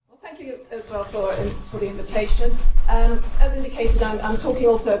thank you as well for the invitation. As indicated, I'm talking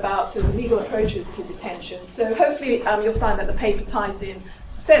also about sort of legal approaches to detention. So hopefully you'll find that the paper ties in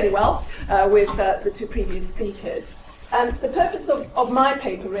fairly well with the two previous speakers. The purpose of my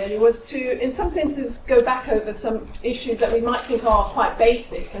paper really was to, in some senses, go back over some issues that we might think are quite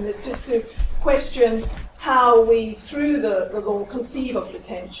basic, and it's just to question how we, through the law, conceive of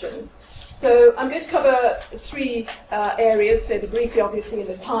detention. So I'm going to cover three areas fairly briefly, obviously, in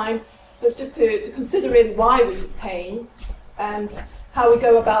the time. So just to consider really why we detain and how we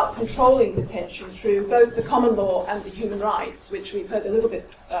go about controlling detention through both the common law and the human rights, which we've heard a little bit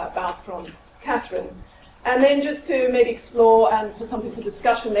about from Catherine. And then just to maybe explore, and for something for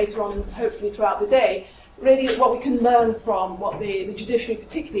discussion later on and hopefully throughout the day, really what we can learn from what the judiciary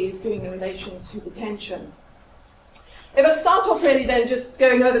particularly is doing in relation to detention. If I start off really then just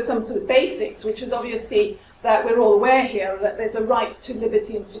going over some sort of basics, which is obviously that we're all aware here that there's a right to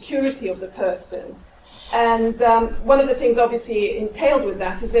liberty and security of the person. And one of the things obviously entailed with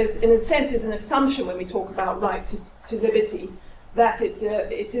that is there's, in a sense, is an assumption when we talk about right to liberty, that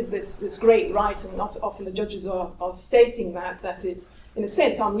it is this great right, and often the judges are stating that it's, in a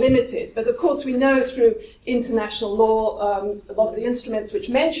sense, unlimited. But of course we know through international law, a lot of the instruments which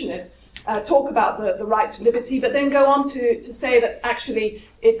mention it, talk about the right to liberty, but then go on to say that actually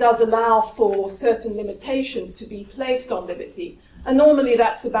it does allow for certain limitations to be placed on liberty. And normally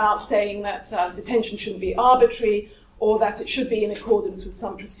that's about saying that detention shouldn't be arbitrary, or that it should be in accordance with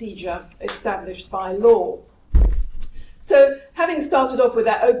some procedure established by law. So having started off with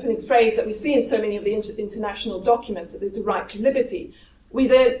that opening phrase that we see in so many of the international documents, that there's a right to liberty, we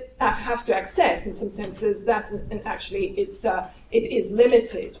then have to accept, in some senses, that and actually it is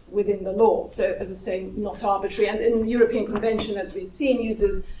limited within the law. So, as I say, not arbitrary. And in the European Convention, as we've seen,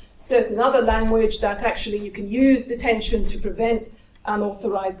 uses certain other language that actually you can use detention to prevent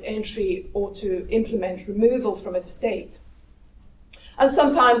unauthorized entry or to implement removal from a state. And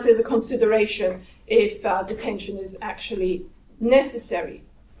sometimes there's a consideration if detention is actually necessary.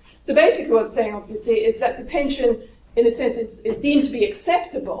 So basically what it's saying, obviously, is that detention, in a sense, is deemed to be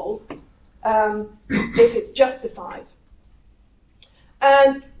acceptable if it's justified.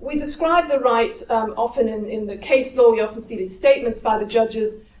 And we describe the right often in the case law, we often see these statements by the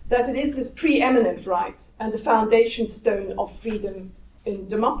judges that it is this preeminent right and the foundation stone of freedom in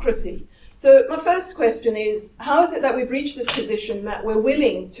democracy. So my first question is, how is it that we've reached this position that we're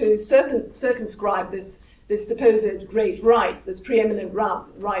willing to circumscribe this supposed great right, this preeminent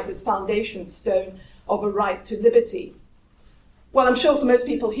right, this foundation stone of a right to liberty? Well, I'm sure for most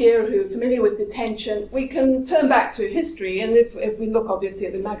people here who are familiar with detention, we can turn back to history, and if we look obviously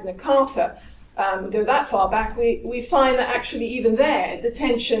at the Magna Carta, go that far back, we find that actually even there,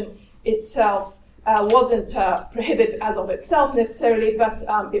 detention itself wasn't prohibited as of itself necessarily, but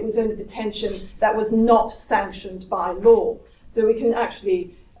it was only detention that was not sanctioned by law. So we can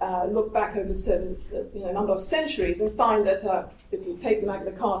actually look back over a number of centuries and find that if you take the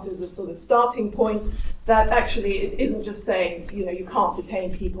Magna Carta as a sort of starting point, that actually it isn't just saying, you can't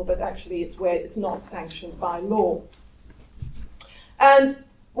detain people, but actually it's where it's not sanctioned by law. And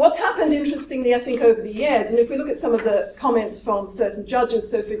what's happened, interestingly, I think, over the years, and if we look at some of the comments from certain judges,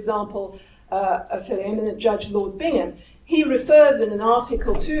 so for example, a fairly eminent judge, Lord Bingham, he refers in an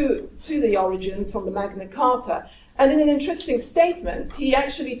article to the origins from the Magna Carta. And in an interesting statement, he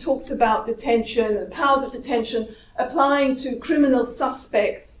actually talks about detention and powers of detention applying to criminal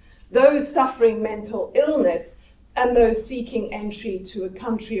suspects, those suffering mental illness, and those seeking entry to a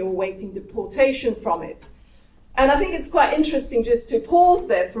country or waiting deportation from it. And I think it's quite interesting just to pause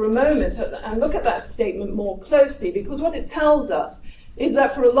there for a moment and look at that statement more closely, because what it tells us is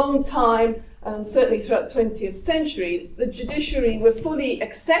that for a long time, and certainly throughout the 20th century, the judiciary were fully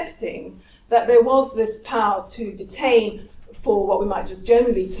accepting that there was this power to detain for what we might just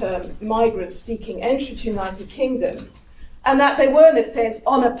generally term migrants seeking entry to the United Kingdom, and that they were, in a sense,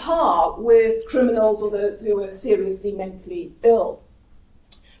 on a par with criminals or those who were seriously mentally ill.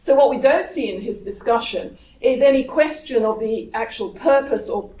 So what we don't see in his discussion is any question of the actual purpose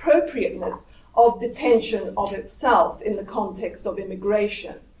or appropriateness of detention of itself in the context of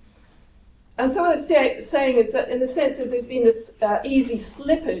immigration. And so what it's saying is that, in a sense, there's been this easy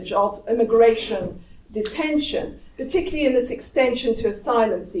slippage of immigration detention, particularly in this extension to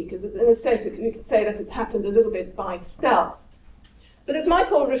asylum seekers. In a sense, we could say that it's happened a little bit by stealth. But as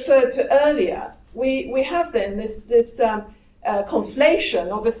Michael referred to earlier, we have then this conflation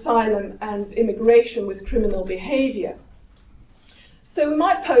of asylum and immigration with criminal behaviour. So we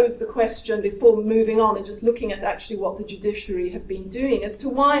might pose the question before moving on and just looking at actually what the judiciary have been doing as to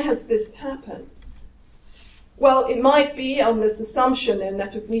why has this happened? Well, it might be on this assumption then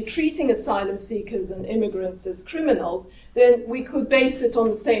that if we're treating asylum seekers and immigrants as criminals, then we could base it on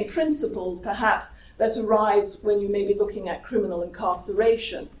the same principles, perhaps, that arise when you may be looking at criminal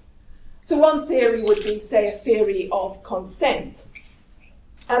incarceration. So one theory would be, say, a theory of consent.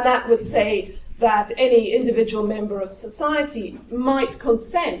 And that would say that any individual member of society might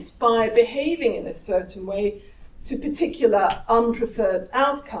consent by behaving in a certain way to particular unpreferred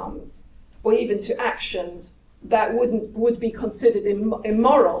outcomes, or even to actions that would be considered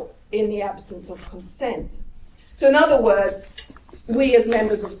immoral in the absence of consent. So in other words, we as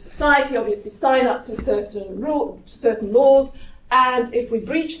members of society obviously sign up to certain laws, and if we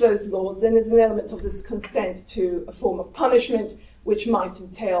breach those laws, then there's an element of this consent to a form of punishment which might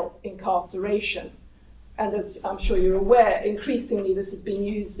entail incarceration. And as I'm sure you're aware, increasingly this has been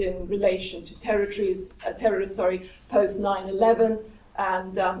used in relation to terrorists post 9/11,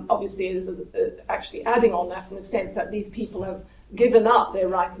 and obviously this is actually adding on that in the sense that these people have given up their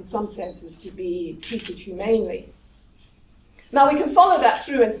right in some senses to be treated humanely. Now we can follow that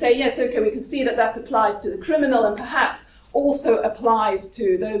through and say, yes, okay, we can see that that applies to the criminal and perhaps also applies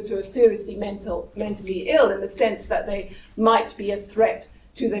to those who are seriously mentally ill, in the sense that they might be a threat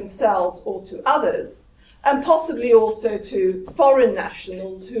to themselves or to others, and possibly also to foreign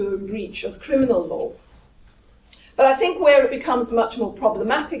nationals who are in breach of criminal law. But I think where it becomes much more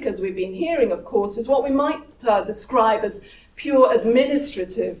problematic, as we've been hearing, of course, is what we might describe as pure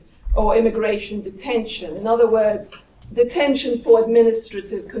administrative or immigration detention. In other words, detention for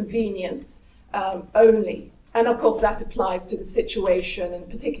administrative convenience only. And of course that applies to the situation, and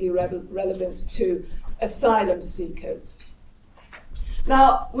particularly relevant to asylum seekers.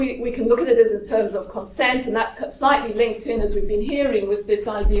 Now, we can look at it as in terms of consent, and that's slightly linked in, as we've been hearing, with this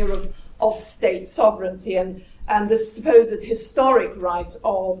idea of state sovereignty and the supposed historic right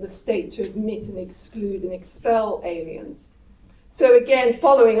of the state to admit and exclude and expel aliens. So again,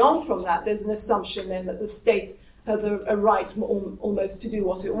 following on from that, there's an assumption then that the state has a right almost to do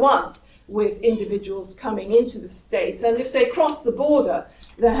what it wants with individuals coming into the state. And if they cross the border,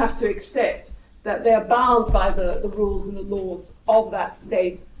 they have to accept that they're bound by the rules and the laws of that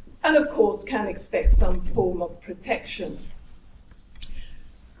state, and of course can expect some form of protection.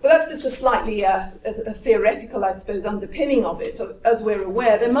 But that's just a slightly a theoretical, I suppose, underpinning of it. As we're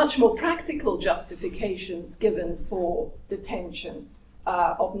aware, there are much more practical justifications given for detention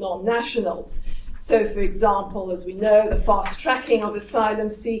of non-nationals. So, for example, as we know, the fast tracking of asylum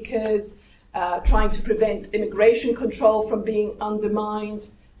seekers, trying to prevent immigration control from being undermined,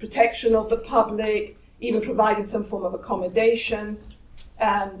 protection of the public, even providing some form of accommodation,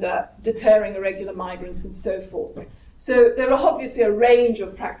 and deterring irregular migrants and so forth. So there are obviously a range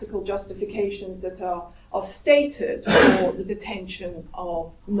of practical justifications that are stated for the detention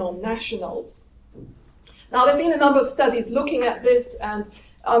of non-nationals. Now, there have been a number of studies looking at this, and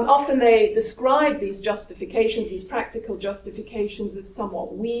often they describe these justifications, these practical justifications, as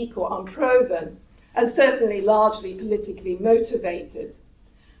somewhat weak or unproven, and certainly largely politically motivated.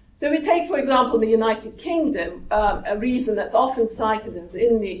 So we take, for example, the United Kingdom, a reason that's often cited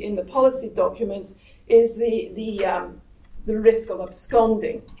in the policy documents is the risk of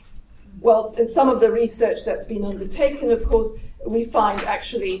absconding. Well, in some of the research that's been undertaken, of course, we find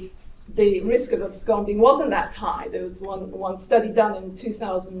actually the risk of absconding wasn't that high. There was one study done in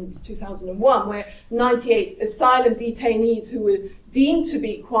 2001 where 98 asylum detainees who were deemed to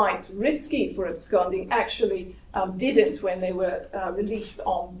be quite risky for absconding actually didn't when they were released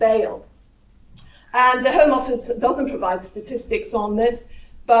on bail. And the Home Office doesn't provide statistics on this,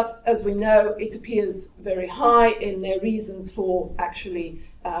 but as we know, it appears very high in their reasons for actually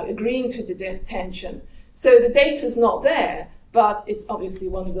agreeing to the detention. So the data is not there, but it's obviously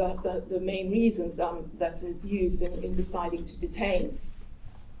one of the main reasons that is used in deciding to detain.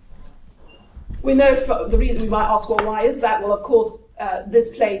 We know the reason we might ask, well, why is that? Well, of course,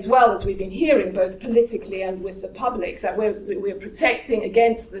 this plays well, as we've been hearing, both politically and with the public, that we're protecting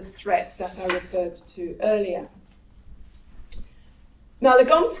against this threat that I referred to earlier. Now,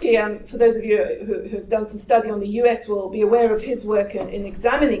 Legomsky, for those of you who have done some study on the US, will be aware of his work in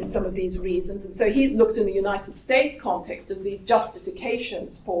examining some of these reasons. And so he's looked in the United States context as these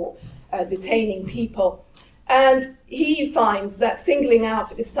justifications for detaining people. And he finds that singling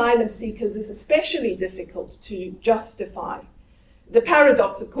out asylum seekers is especially difficult to justify. The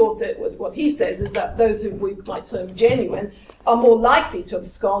paradox, of course, what he says is that those who we might term genuine are more likely to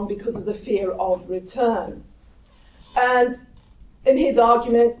abscond because of the fear of return. And in his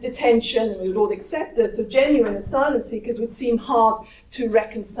argument, detention, and we would all accept this, of genuine asylum seekers would seem hard to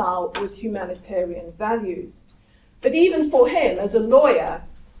reconcile with humanitarian values. But even for him, as a lawyer,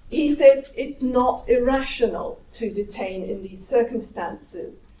 he says it's not irrational to detain in these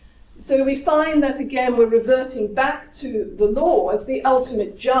circumstances. So we find that, again, we're reverting back to the law as the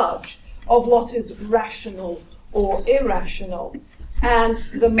ultimate judge of what is rational or irrational. And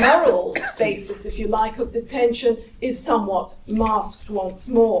the moral basis, if you like, of detention is somewhat masked once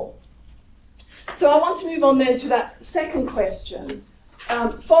more. So I want to move on then to that second question,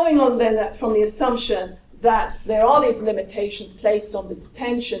 following on then from the assumption that there are these limitations placed on the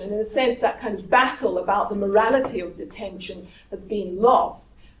detention, and in a sense that kind of battle about the morality of detention has been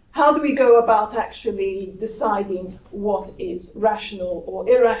lost. How do we go about actually deciding what is rational or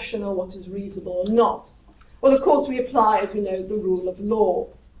irrational, what is reasonable or not? Well, of course, we apply, as we know, the rule of law.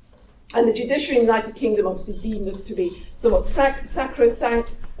 And the judiciary in the United Kingdom obviously deemed this to be somewhat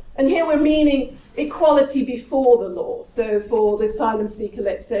sacrosanct. And here we're meaning equality before the law. So for the asylum seeker,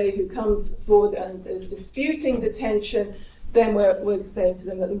 let's say, who comes forward and is disputing detention, then we're saying to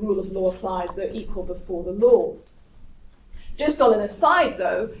them that the rule of law applies, they're equal before the law. Just on an aside,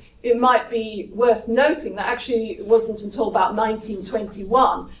 though, it might be worth noting that actually it wasn't until about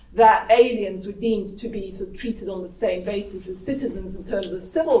 1921 that aliens were deemed to be sort of treated on the same basis as citizens in terms of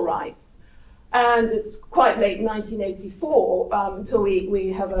civil rights. And it's quite late 1984 until we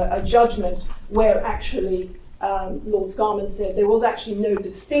have a judgment where actually Lord Scarman said there was actually no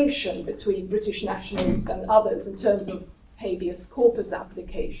distinction between British nationals and others in terms of habeas corpus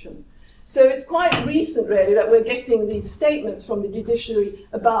application. So it's quite recent, really, that we're getting these statements from the judiciary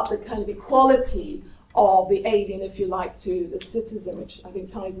about the kind of equality of the alien, if you like, to the citizen, which I think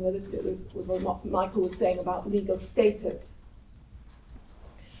ties in a little bit with what Michael was saying about legal status.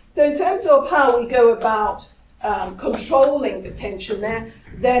 So in terms of how we go about controlling detention there,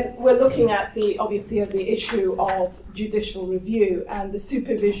 then we're looking at obviously the issue of judicial review and the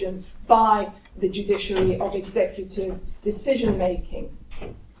supervision by the judiciary of executive decision-making.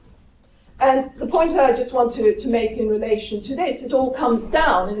 And the point I just want to make in relation to this, it all comes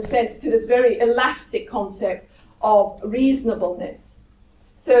down, in a sense, to this very elastic concept of reasonableness.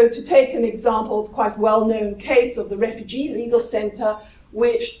 So to take an example of quite well-known case of the Refugee Legal Centre,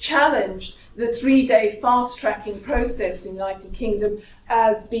 which challenged the 3-day fast-tracking process in the United Kingdom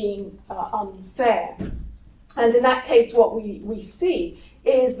as being unfair. And in that case, what we see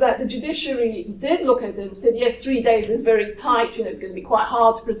is that the judiciary did look at it and said, yes, 3 days is very tight, it's going to be quite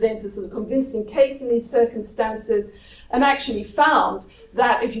hard to present a sort of convincing case in these circumstances, and actually found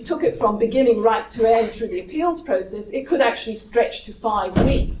that if you took it from beginning right to end through the appeals process, it could actually stretch to 5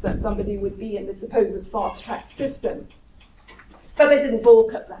 weeks that somebody would be in the supposed fast-track system. But they didn't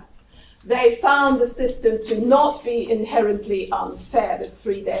balk at that. They found the system to not be inherently unfair, this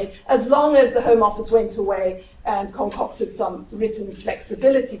 3-day, as long as the Home Office went away and concocted some written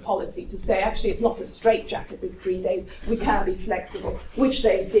flexibility policy to say, actually, it's not a straitjacket, this 3 days, we can be flexible, which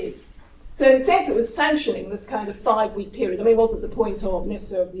they did. So in a sense, it was sanctioning this kind of 5-week period. I mean, it wasn't the point of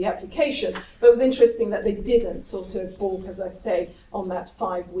necessarily of the application, but it was interesting that they didn't sort of balk, as I say, on that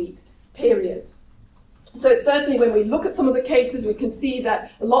 5-week period. So it's certainly, when we look at some of the cases, we can see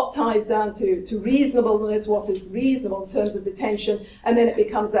that a lot ties down to reasonableness, what is reasonable in terms of detention, and then it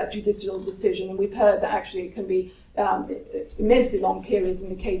becomes that judicial decision. And we've heard that actually it can be immensely long periods in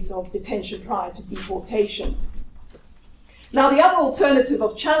the case of detention prior to deportation. Now, the other alternative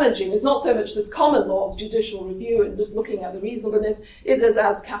of challenging is not so much this common law of judicial review and just looking at the reasonableness, is,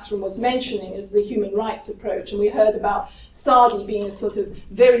 as Catherine was mentioning, is the human rights approach. And we heard about Saadi being a sort of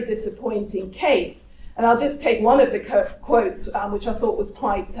very disappointing case. And I'll just take one of the quotes, which I thought was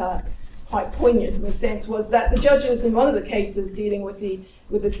quite poignant in a sense, was that the judges in one of the cases dealing with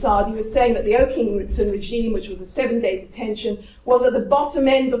the Saadi was saying that the Oakington regime, which was a 7-day detention, was at the bottom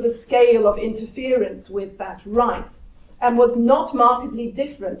end of the scale of interference with that right, and was not markedly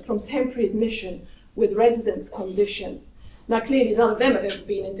different from temporary admission with residence conditions. Now, clearly, none of them have ever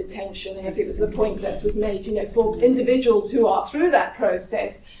been in detention, and if it was the point that was made, for individuals who are through that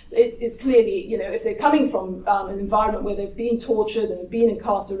process, it's clearly, if they're coming from an environment where they've been tortured and been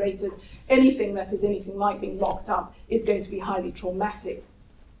incarcerated, anything that is anything like being locked up is going to be highly traumatic.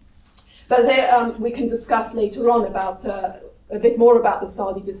 But there, we can discuss later on about a bit more about the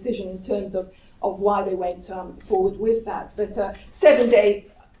Saadi decision in terms of why they went forward with that. But 7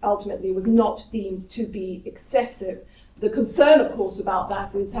 days ultimately was not deemed to be excessive. The concern, of course, about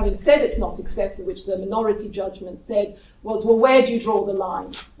that is, having said it's not excessive, which the minority judgment said, was, well, where do you draw the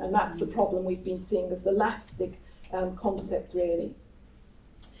line? And that's the problem we've been seeing, this elastic concept, really.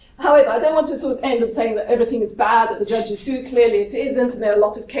 However, I don't want to sort of end on saying that everything is bad that the judges do. Clearly it isn't, and there are a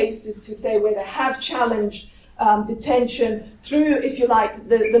lot of cases to say where they have challenged detention through, if you like,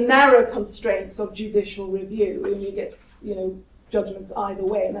 the narrow constraints of judicial review. And you get, judgments either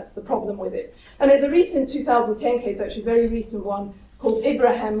way, and that's the problem with it. And there's a recent 2010 case, actually a very recent one, called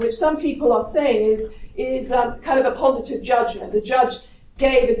Ibrahim, which some people are saying is kind of a positive judgment. The judge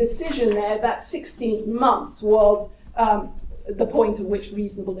gave a decision there that 16 months was the point at which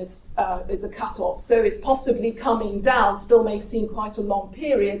reasonableness is a cut-off. So it's possibly coming down, still may seem quite a long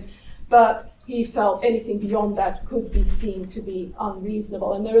period, but he felt anything beyond that could be seen to be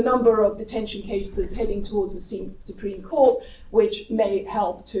unreasonable. And there are a number of detention cases heading towards the Supreme Court, which may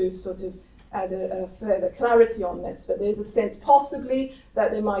help to sort of add a further clarity on this. But there's a sense possibly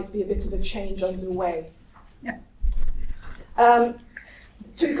that there might be a bit of a change underway. Yeah.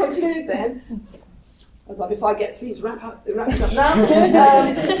 To conclude then, if I get, please wrap it up now.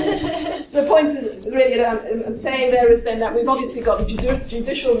 The point is really that I'm saying there is then that we've obviously got the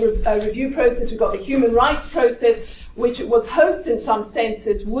judicial review process, we've got the human rights process, which it was hoped in some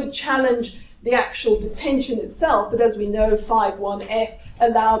senses would challenge the actual detention itself, but as we know, 5.1f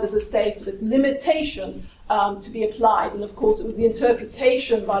allowed, as I say, for this limitation to be applied. And of course, it was the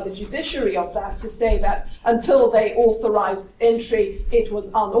interpretation by the judiciary of that to say that until they authorized entry, it was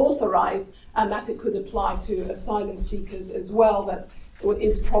unauthorized, and that it could apply to asylum seekers as well, that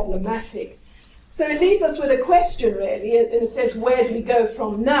is problematic. So it leaves us with a question, really, in a sense, where do we go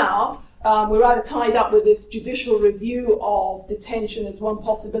from now? We're either tied up with this judicial review of detention as one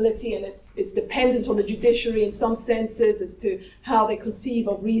possibility, and it's dependent on the judiciary in some senses as to how they conceive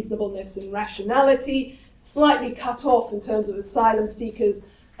of reasonableness and rationality, slightly cut off in terms of asylum seekers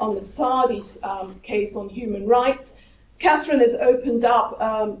on the Saadi's case on human rights. Catherine has opened up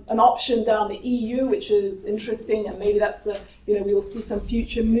an option down the EU, which is interesting, and maybe that's we will see some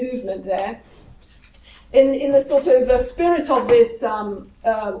future movement there. In the sort of spirit of this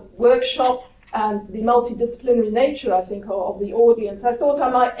workshop and the multidisciplinary nature, I think, of the audience, I thought I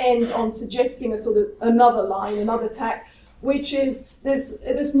might end on suggesting a sort of another line, another tack, which is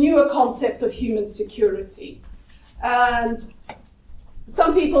this newer concept of human security. And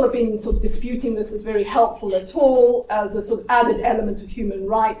some people have been sort of disputing this as very helpful at all, as a sort of added element of human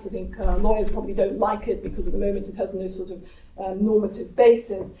rights. I think lawyers probably don't like it because at the moment it has no sort of normative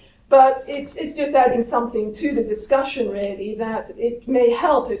basis. But it's just adding something to the discussion, really, that it may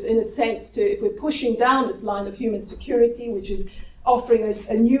help, in a sense, if we're pushing down this line of human security, which is offering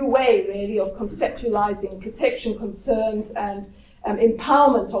a new way, really, of conceptualizing protection concerns and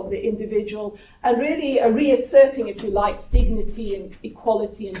empowerment of the individual, and really reasserting, if you like, dignity and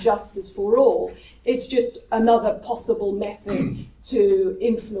equality and justice for all. It's just another possible method to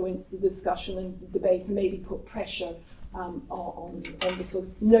influence the discussion and the debate and maybe put pressure on the sort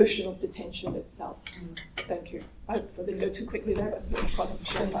of notion of detention itself. Thank you. I didn't go too quickly there, but quite a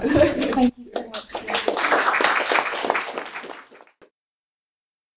short time. Thank you so much.